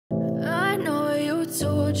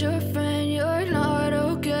told your friend you're not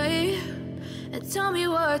okay? And tell me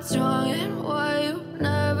what's wrong and why you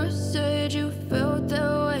never said you felt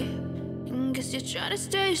that way. And guess you're trying to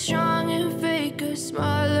stay strong and fake a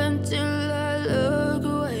smile until I look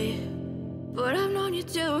away. But I've known you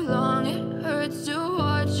too long, it hurts to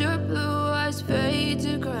watch your blue eyes fade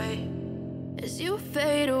to gray as you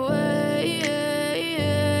fade away,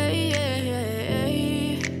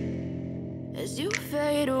 as you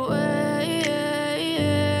fade away.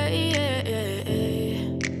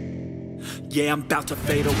 Yeah, I'm about to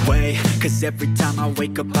fade away, cause every time I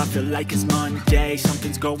wake up I feel like it's Monday.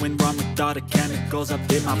 Something's going wrong with all the chemicals up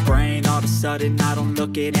in my brain. All of a sudden I don't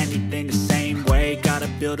look at anything the same way. Got a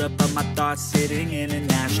buildup of my thoughts sitting in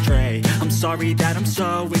an ashtray. I'm sorry that I'm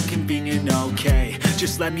so inconvenient, okay?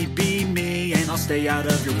 Just let me be me and I'll stay out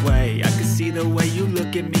of your way. I can see the way you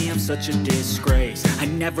look at me, I'm such a disgrace. I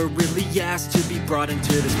never really asked to be brought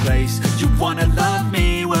into this place. You wanna love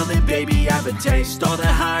me? Well then baby I have a taste. All the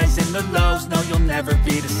highs and the lows, no you'll never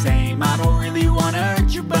be the same. I don't really wanna hurt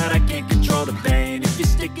you but I can't control the pain. If you're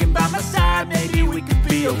sticking by my side maybe we could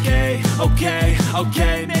be okay.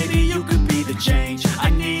 Okay, maybe you could be the change I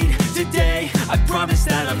need today. I promise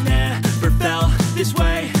that I've never felt this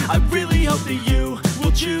way. I really hope that you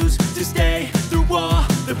will choose to stay through all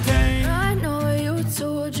the pain. I know you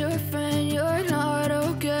told your friend you're not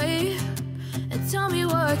okay. And tell me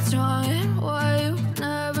what's wrong and why you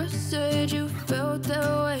never said you felt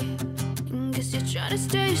that way. And guess you're trying to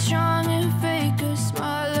stay strong and fake a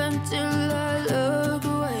smile until I look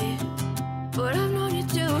away. But I've known you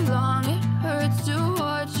too long, it hurts to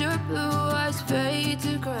watch your blue eyes fade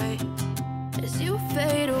to gray as you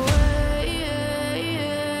fade away,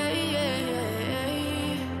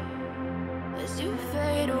 as you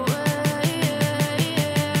fade away,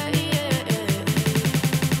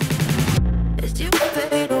 as you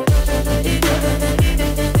fade away.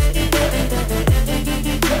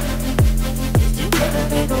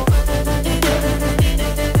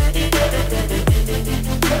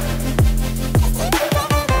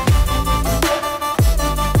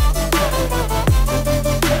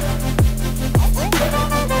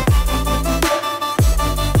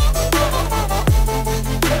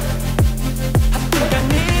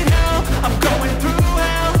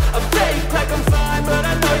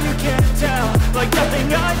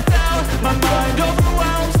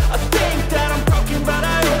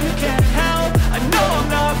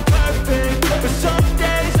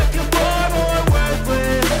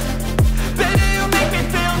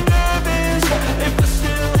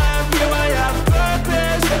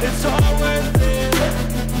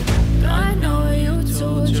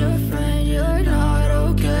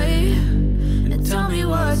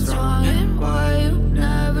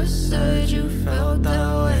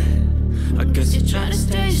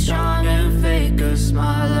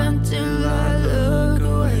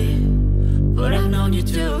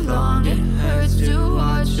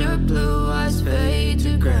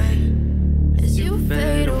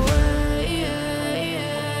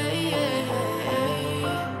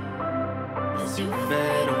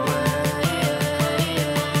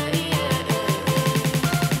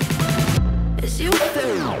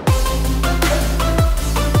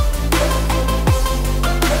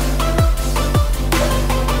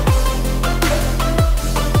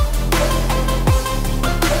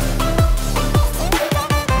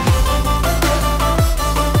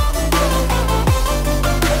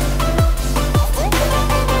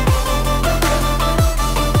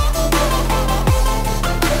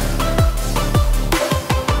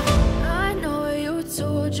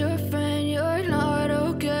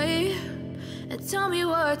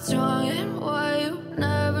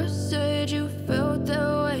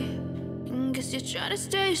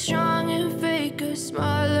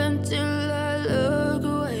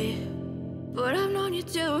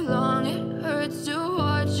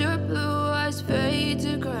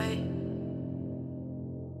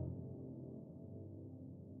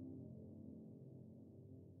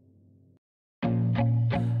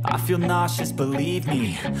 I feel nauseous, believe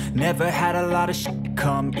me. Never had a lot of shit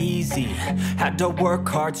come easy. Had to work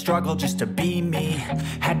hard, struggle just to be me.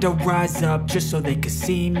 Had to rise up just so they could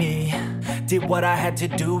see me. Did what I had to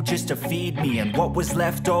do just to feed me. And what was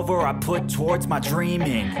left over I put towards my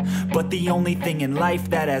dreaming. But the only thing in life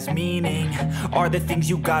that has meaning are the things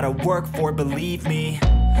you gotta work for, believe me.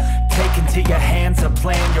 Take into your hands a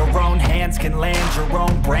plan. Your own hands can land your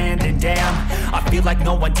own brand. And damn, I feel like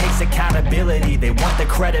no one takes accountability. They want the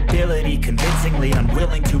credibility, convincingly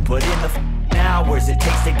unwilling to put in the hours it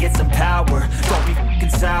takes to get some power. Don't be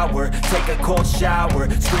fucking sour. Take a cold shower,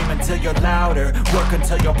 scream until you're louder, work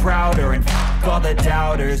until you're prouder, and f*** all the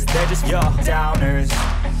doubters, they're just your downers.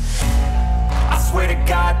 I swear to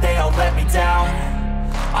God they all let me down.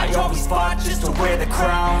 I always fought just to wear the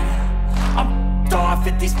crown. I'm f***ed off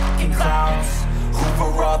at these fucking clowns who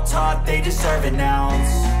were all taught they deserve an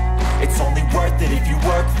ounce. It's only worth it if you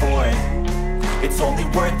work for it. It's only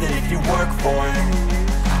worth it if you work for it.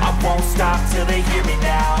 I won't stop till they hear me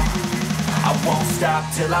now. I won't stop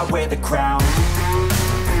till I wear the crown.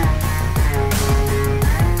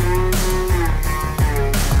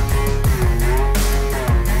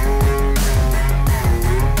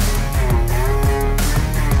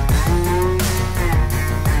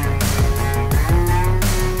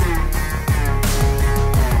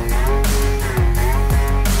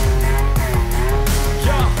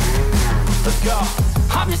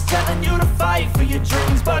 I'm just telling you to fight for your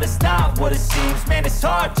dreams, but it's not what it seems. Man, it's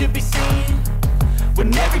hard to be seen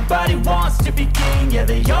when everybody wants to be king. Yeah,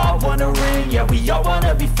 they all wanna ring, yeah, we all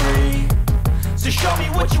wanna be free. So show me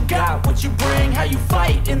what you got, what you bring, how you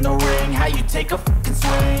fight in the ring, how you take a fucking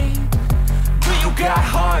swing. Do you got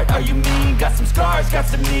heart, are you mean? Got some scars, got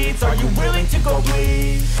some needs, are you willing to go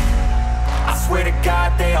bleed? I swear to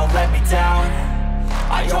God they all let me down.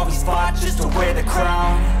 I always fought just to wear the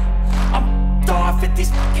crown. I'm off at these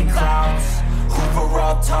fucking clowns who were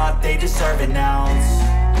all taught they deserve an ounce.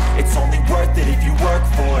 It's only worth it if you work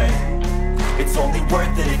for it. It's only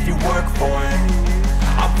worth it if you work for it.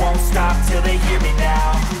 I won't stop till they hear me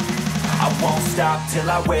now. I won't stop till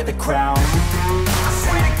I wear the crown. I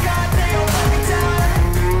swear to God they all let me down.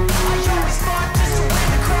 I always fought just to wear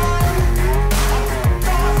the crown. I'm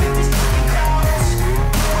off at these fucking clowns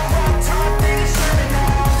who were all taught they deserve an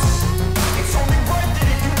ounce. It's only worth it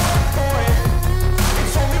if you work for it. It's only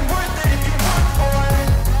worth it if you work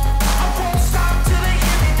for it. I won't stop till they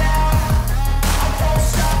hear me now. I won't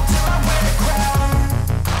stop till I wear the crown.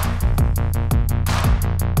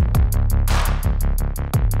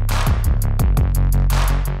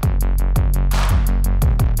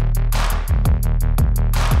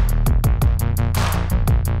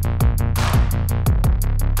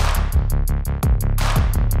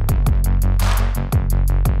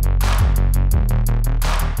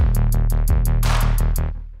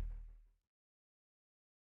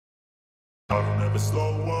 I don't ever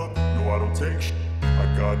slow up, no I don't take sh**. I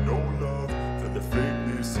got no love for the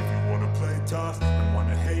fakeness. If you wanna play tough and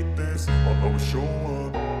wanna hate this, I'll always show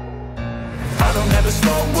up. I don't ever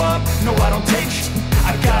slow up, no I don't take sh**.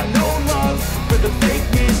 I got no love for the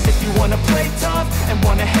fakeness. If you wanna play tough and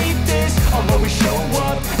wanna hate this, I'll always show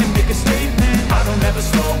up and make a statement. I don't ever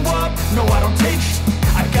slow up, no I don't take sh**.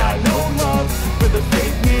 I got no love for the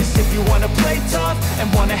fakeness. If you wanna play tough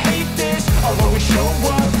and wanna hate this, I'll always show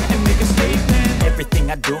up and make a statement.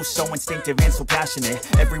 Everything I do so instinctive and so passionate.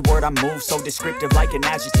 Every word I move so descriptive like an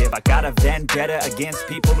adjective. I got a vendetta against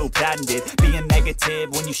people who patented being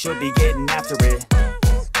negative when you should be getting after it.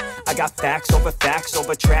 I got facts over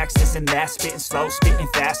tracks, this and that. Spitting slow, spitting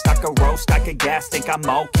fast. I could roast, I could gas. Think I'm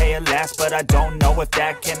okay at last, but I don't know if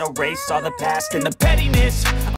that can erase all the past and the pettiness.